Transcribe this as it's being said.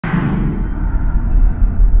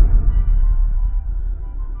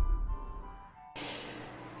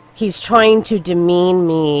He's trying to demean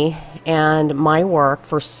me and my work.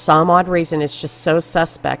 For some odd reason, it's just so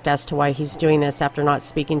suspect as to why he's doing this after not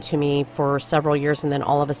speaking to me for several years and then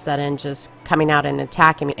all of a sudden just coming out and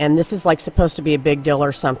attacking me. And this is like supposed to be a big deal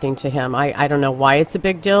or something to him. I don't know why it's a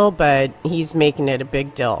big deal, but he's making it a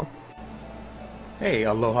big deal. Hey,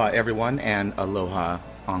 aloha everyone, and aloha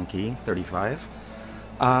Anki 35.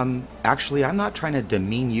 Actually, I'm not trying to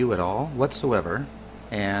demean you at all whatsoever,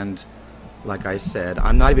 and like I said,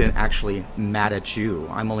 I'm not even actually mad at you.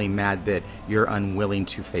 I'm only mad that you're unwilling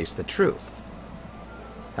to face the truth.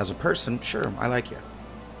 As a person, sure, I like you.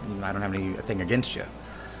 I don't have anything against you.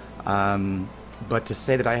 But to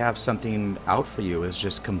say that I have something out for you is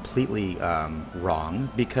just completely wrong,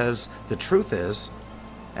 because the truth is,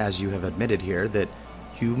 as you have admitted here, that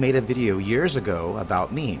you made a video years ago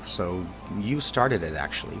about me. So you started it,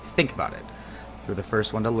 actually. Think about it. You're the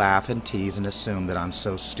first one to laugh and tease and assume that I'm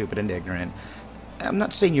so stupid and ignorant. I'm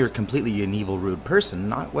not saying you're completely an evil, rude person,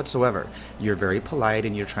 not whatsoever. You're very polite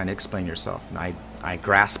and you're trying to explain yourself, and I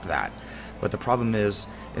grasp that. But the problem is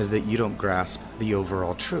that you don't grasp the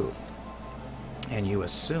overall truth. And you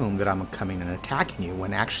assume that I'm coming and attacking you,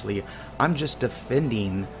 when actually I'm just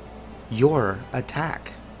defending your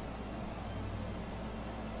attack.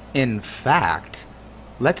 In fact,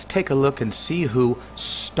 let's take a look and see who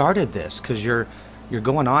started this, because you're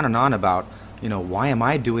going on and on about, you know, why am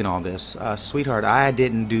I doing all this? Sweetheart, I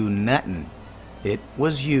didn't do nothing. It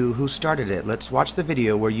was you who started it. Let's watch the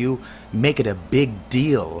video where you make it a big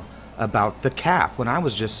deal about the calf, when I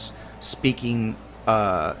was just speaking,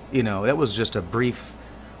 you know, it was just a brief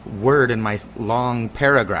word in my long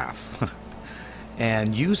paragraph.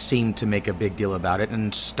 And you seemed to make a big deal about it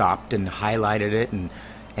and stopped and highlighted it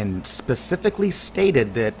and specifically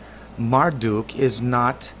stated that Marduk is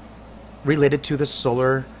not related to the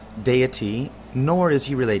solar deity, nor is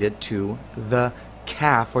he related to the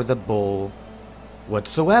calf or the bull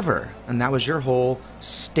whatsoever. And that was your whole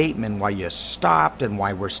statement, why you stopped and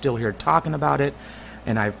why we're still here talking about it.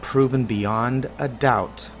 And I've proven beyond a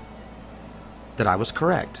doubt that I was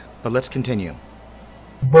correct. But let's continue.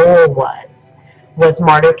 Bull was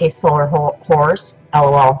Marduk a solar horse?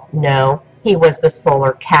 LOL, no. He was the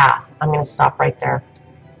solar calf. I'm going to stop right there.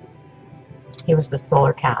 He was the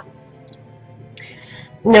solar calf.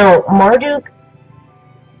 No, Marduk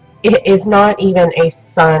is not even a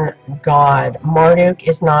sun god. Marduk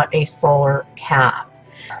is not a solar calf.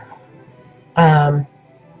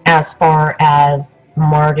 As far as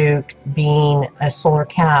Marduk being a solar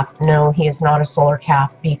calf, no, he is not a solar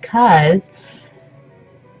calf, because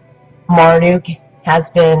Marduk has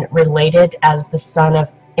been related as the son of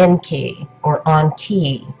Enki or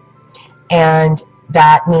Anki, and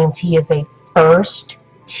that means he is a first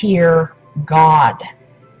tier god,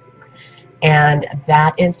 and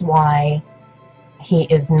that is why he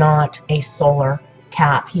is not a solar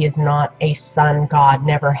calf. He is not a sun god,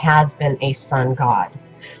 never has been a sun god.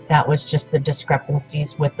 That was just the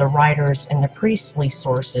discrepancies with the writers and the priestly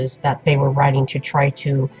sources that they were writing to try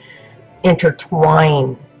to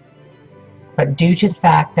intertwine. But due to the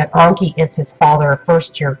fact that Anki is his father, a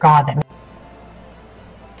first-tier god, that...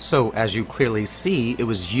 So, as you clearly see, it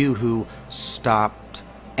was you who stopped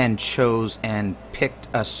and chose and picked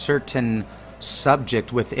a certain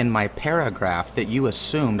subject within my paragraph that you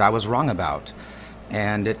assumed I was wrong about.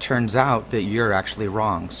 And it turns out that you're actually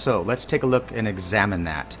wrong. So, let's take a look and examine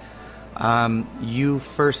that. You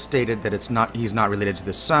first stated that he's not related to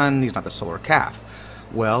the sun, he's not the solar calf.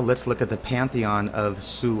 Well, let's look at the pantheon of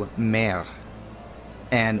Sumer.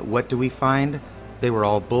 And what do we find? They were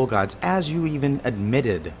all bull gods, as you even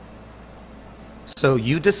admitted. So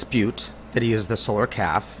you dispute that he is the solar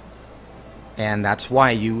calf, and that's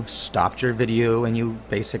why you stopped your video and you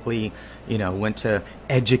basically, you know, went to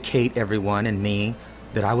educate everyone and me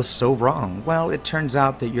that I was so wrong. Well, it turns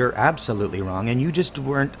out that you're absolutely wrong, and you just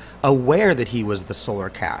weren't aware that he was the solar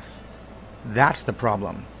calf. That's the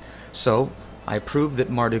problem. So I proved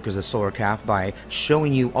that Marduk is a solar calf by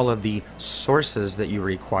showing you all of the sources that you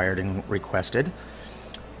required and requested,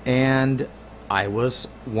 and I was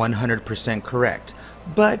 100% correct.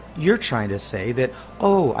 But you're trying to say that,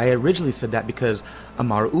 oh, I originally said that because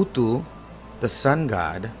Amar Utu, the sun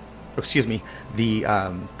god, excuse me, the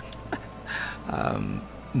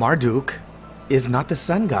Marduk is not the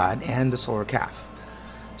sun god and the solar calf.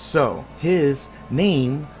 So his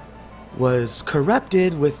name was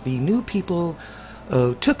corrupted with the new people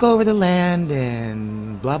took over the land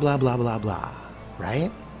and blah blah blah blah blah,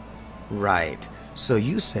 right? Right. So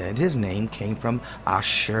you said his name came from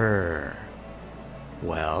Ashur.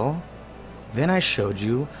 Well, then I showed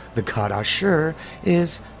you the god Ashur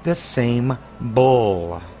is the same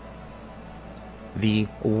bull. the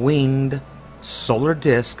winged solar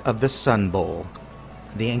disk of the sun bull.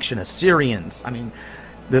 The ancient Assyrians,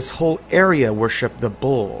 this whole area worshiped the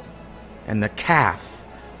bull and the calf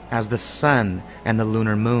as the sun and the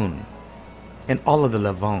lunar moon. And all of the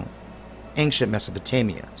Levant, ancient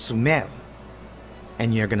Mesopotamia, Sumer.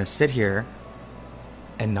 And you're going to sit here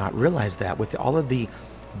and not realize that with all of the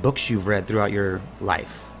books you've read throughout your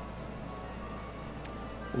life.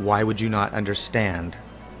 Why would you not understand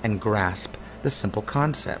and grasp the simple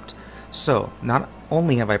concept? So, not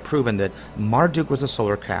only have I proven that Marduk was a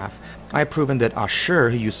solar calf, I've proven that Ashur,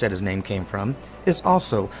 who you said his name came from, is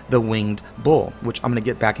also the winged bull, which I'm going to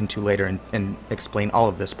get back into later and explain all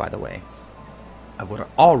of this, by the way, of what it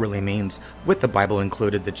all really means, with the Bible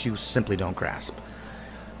included, that you simply don't grasp.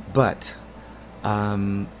 But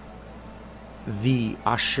the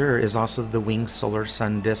Ashur is also the winged solar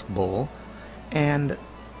sun disk bull, and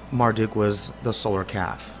Marduk was the solar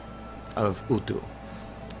calf of Utu.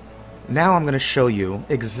 Now I'm going to show you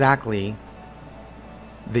exactly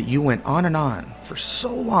that you went on and on for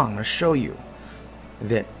so long to show you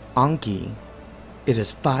that Enki is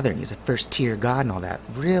his father and he's a first tier god and all that.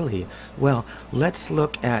 Really? Well, let's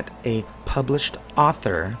look at a published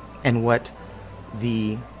author and what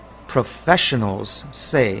the professionals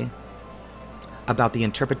say about the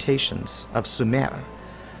interpretations of Sumer.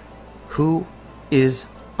 Who is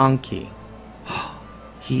Enki?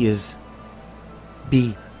 He is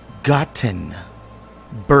begotten,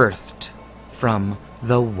 birthed from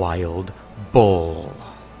the wild bull.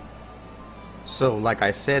 So, like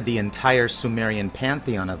I said, the entire Sumerian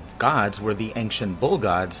pantheon of gods were the ancient bull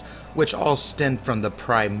gods, which all stemmed from the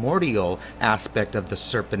primordial aspect of the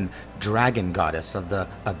serpent dragon goddess of the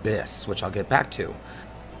abyss, which I'll get back to.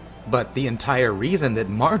 But the entire reason that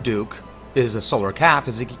Marduk is a solar calf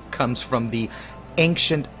is it comes from the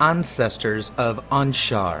ancient ancestors of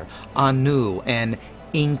Anshar, Anu, and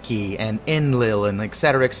Enki, and Enlil, and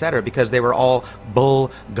etc., because they were all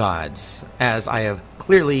bull gods, as I have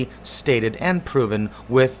clearly stated and proven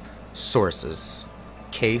with sources.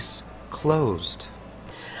 Case closed.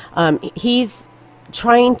 He's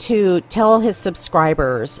trying to tell his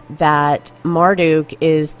subscribers that Marduk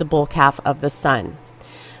is the bull calf of the sun,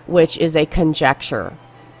 which is a conjecture.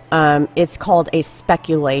 It's called a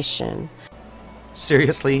speculation.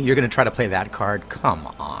 Seriously? You're going to try to play that card?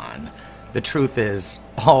 Come on. The truth is,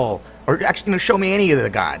 or actually show me any of the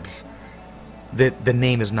gods. The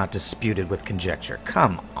name is not disputed with conjecture.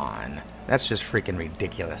 Come on. That's just freaking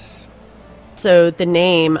ridiculous. So the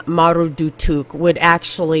name Marudutuk would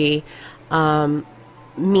actually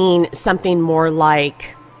mean something more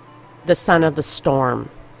like the son of the storm.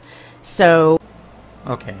 So...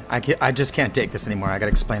 Okay, I just can't take this anymore. I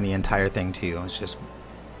gotta explain the entire thing to you. It's just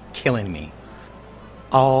killing me.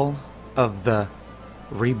 All of the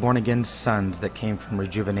reborn again sons that came from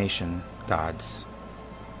rejuvenation gods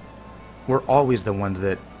were always the ones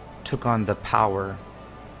that took on the power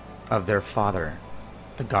of their father,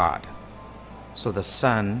 the god. So the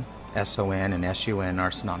son, S-O-N, and S-U-N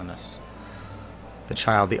are synonymous. The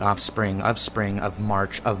child, the offspring of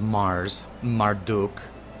March, of Mars, Marduk,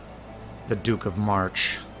 the Duke of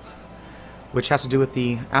March, which has to do with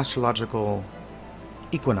the astrological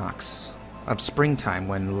equinox of springtime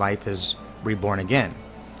when life is reborn again,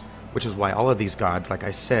 which is why all of these gods, like I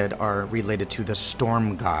said, are related to the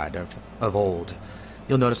storm god of old.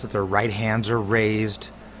 You'll notice that their right hands are raised,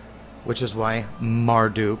 which is why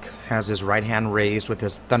Marduk has his right hand raised with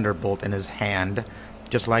his thunderbolt in his hand,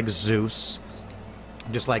 just like Zeus,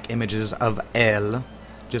 just like images of El,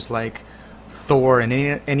 just like Thor and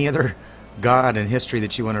any other god in history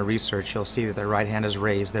that you want to research. You'll see that their right hand is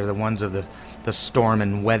raised. They're the ones of the storm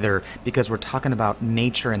and weather, because we're talking about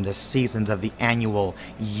nature and the seasons of the annual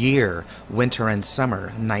year, winter and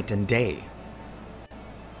summer, night and day.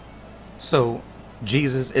 So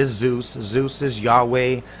Jesus is Zeus, Zeus is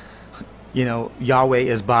Yahweh, Yahweh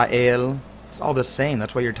is Baal. It's all the same.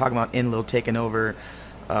 That's why you're talking about Enlil taking over,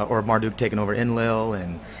 or Marduk taking over Enlil,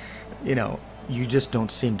 and you just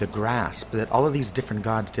don't seem to grasp that all of these different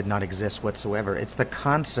gods did not exist whatsoever. It's the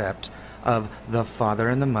concept of the father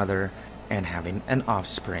and the mother and having an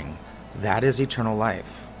offspring. That is eternal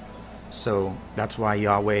life. So that's why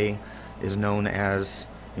Yahweh is known as,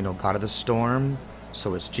 God of the storm.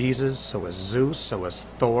 So is Jesus, so is Zeus, so is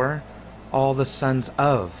Thor. All the sons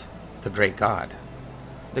of the great God.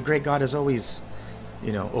 The great God is always,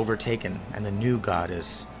 overtaken, and the new God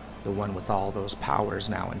is the one with all those powers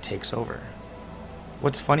now and takes over.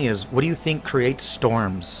 What's funny is, what do you think creates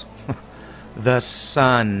storms? The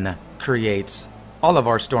sun creates all of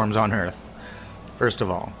our storms on Earth, first of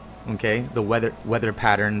all. Okay, the weather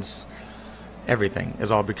patterns, everything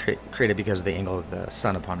is all created because of the angle of the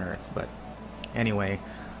sun upon earth. But anyway,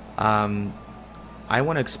 I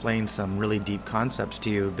want to explain some really deep concepts to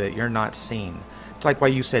you that you're not seeing. It's like why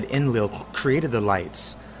you said Enlil created the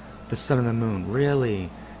lights, the sun and the moon. Really?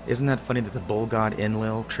 Isn't that funny that the bull god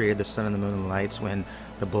Enlil created the sun and the moon and the lights when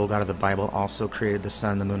the bull god of the Bible also created the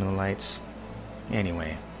sun, the moon, and the lights?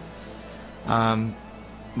 Anyway,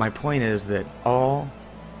 my point is that all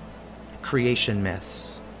creation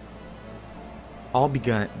myths all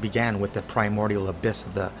began with the primordial abyss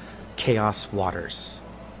of the chaos waters.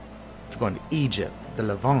 If you're going to Egypt, the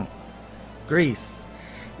Levant, Greece,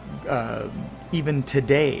 even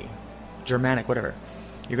today, Germanic, whatever,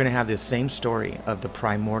 you're going to have this same story of the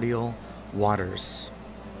primordial waters,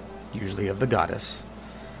 usually of the goddess,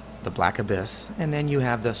 the black abyss, and then you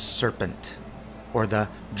have the serpent or the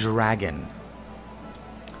dragon.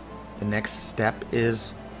 The next step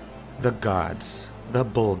is the gods, the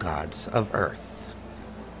bull gods of earth.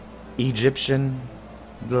 Egyptian,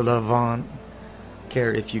 the Levant,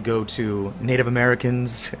 care if you go to Native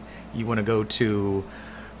Americans, you want to go to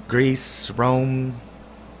Greece, Rome,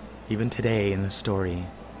 even today in the story.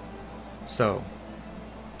 So,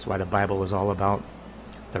 that's why the Bible is all about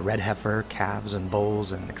the red heifer, calves, and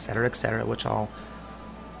bulls, and etc., which I'll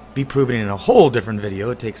be proving in a whole different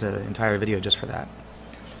video. It takes an entire video just for that.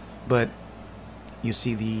 But you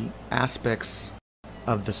see the aspects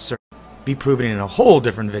of the serpent. Be proven in a whole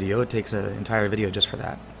different video. It takes an entire video just for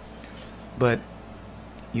that. But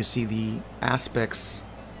you see the aspects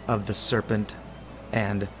of the serpent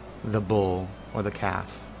and the bull or the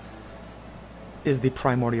calf is the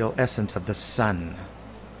primordial essence of the sun.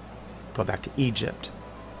 Go back to Egypt.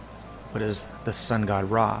 What is the sun god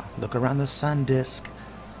Ra? Look around the sun disk.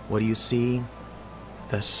 What do you see?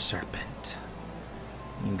 The serpent.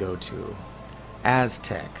 You can go to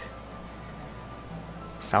Aztec,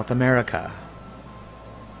 South America.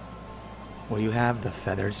 What do you have? The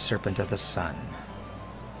feathered serpent of the sun.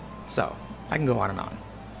 So, I can go on and on.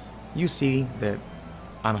 You see that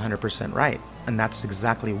I'm 100% right, and that's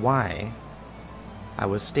exactly why I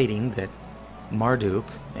was stating that Marduk,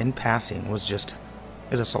 in passing, is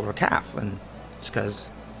a solar calf, and it's because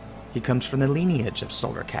he comes from the lineage of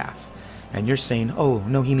solar calf. And you're saying, oh,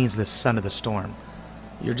 no, he means the son of the storm.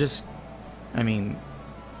 You're just,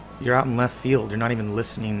 you're out in left field. You're not even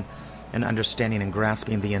listening and understanding and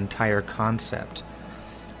grasping the entire concept.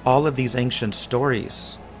 All of these ancient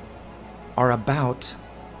stories are about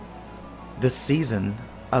the season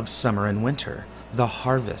of summer and winter, the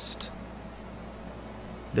harvest.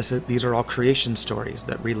 These are all creation stories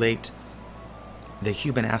that relate the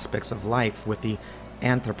human aspects of life with the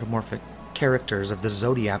anthropomorphic characters of the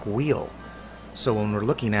zodiac wheel. So when we're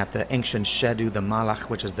looking at the ancient Shedu, the Malach,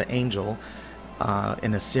 which is the angel,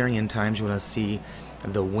 in Assyrian times you want to see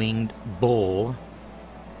the winged bull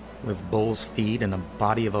with bull's feet and a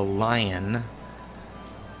body of a lion.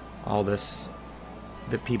 All this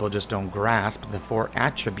that people just don't grasp, the four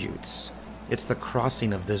attributes. It's the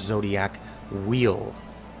crossing of the zodiac wheel,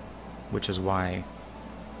 which is why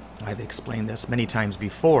I've explained this many times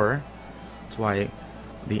before. It's why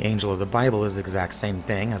the angel of the Bible is the exact same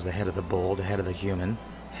thing as the head of the bull, the head of the human,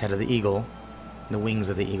 head of the eagle, the wings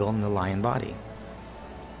of the eagle, and the lion body,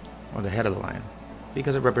 or the head of the lion,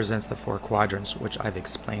 because it represents the four quadrants, which I've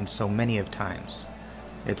explained so many of times.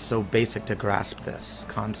 It's so basic to grasp this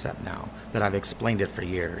concept now that I've explained it for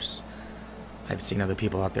years. I've seen other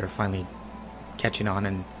people out there finally catching on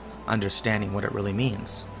and understanding what it really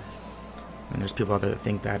means. And there's people out there that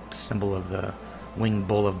think that symbol of the winged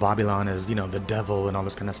bull of Babylon is, the devil and all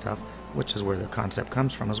this kind of stuff, which is where the concept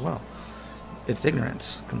comes from as well. It's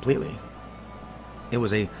ignorance, completely. It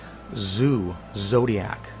was a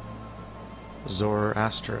zodiac.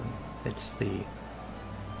 Zoroaster. It's the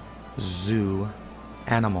zoo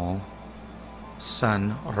animal,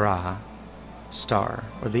 sun, Ra, star,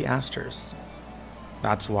 or the asters.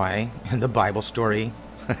 That's why in the Bible story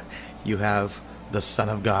you have the Son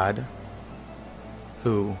of God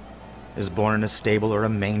who is born in a stable or a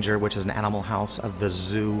manger, which is an animal house of the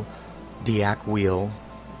zodiac wheel,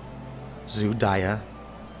 Zodiah.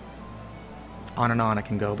 On and on I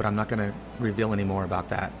can go, but I'm not going to reveal any more about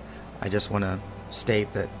that. I just want to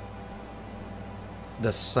state that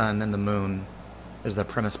the sun and the moon is the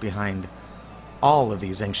premise behind all of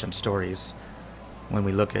these ancient stories. When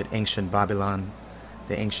we look at ancient Babylon,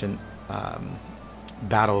 the ancient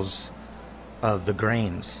battles of the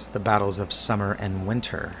grains, the battles of summer and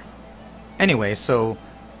winter. Anyway, so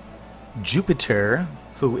Jupiter,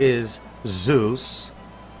 who is Zeus,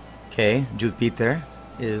 okay, Jupiter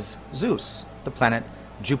is Zeus, the planet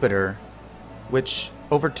Jupiter, which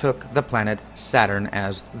overtook the planet Saturn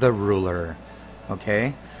as the ruler.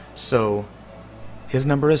 Okay? So, his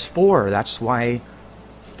number is 4. That's why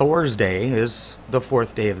Thursday is the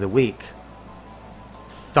 4th day of the week.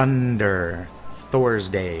 Thunder.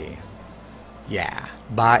 Thursday. Yeah.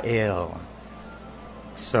 Baal.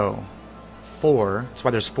 So, 4. That's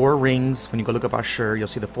why there's 4 rings. When you go look up Ashur, you'll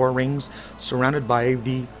see the 4 rings surrounded by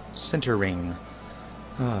the center ring.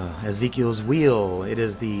 Ezekiel's wheel. It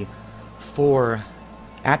is the 4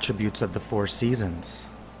 attributes of the 4 seasons.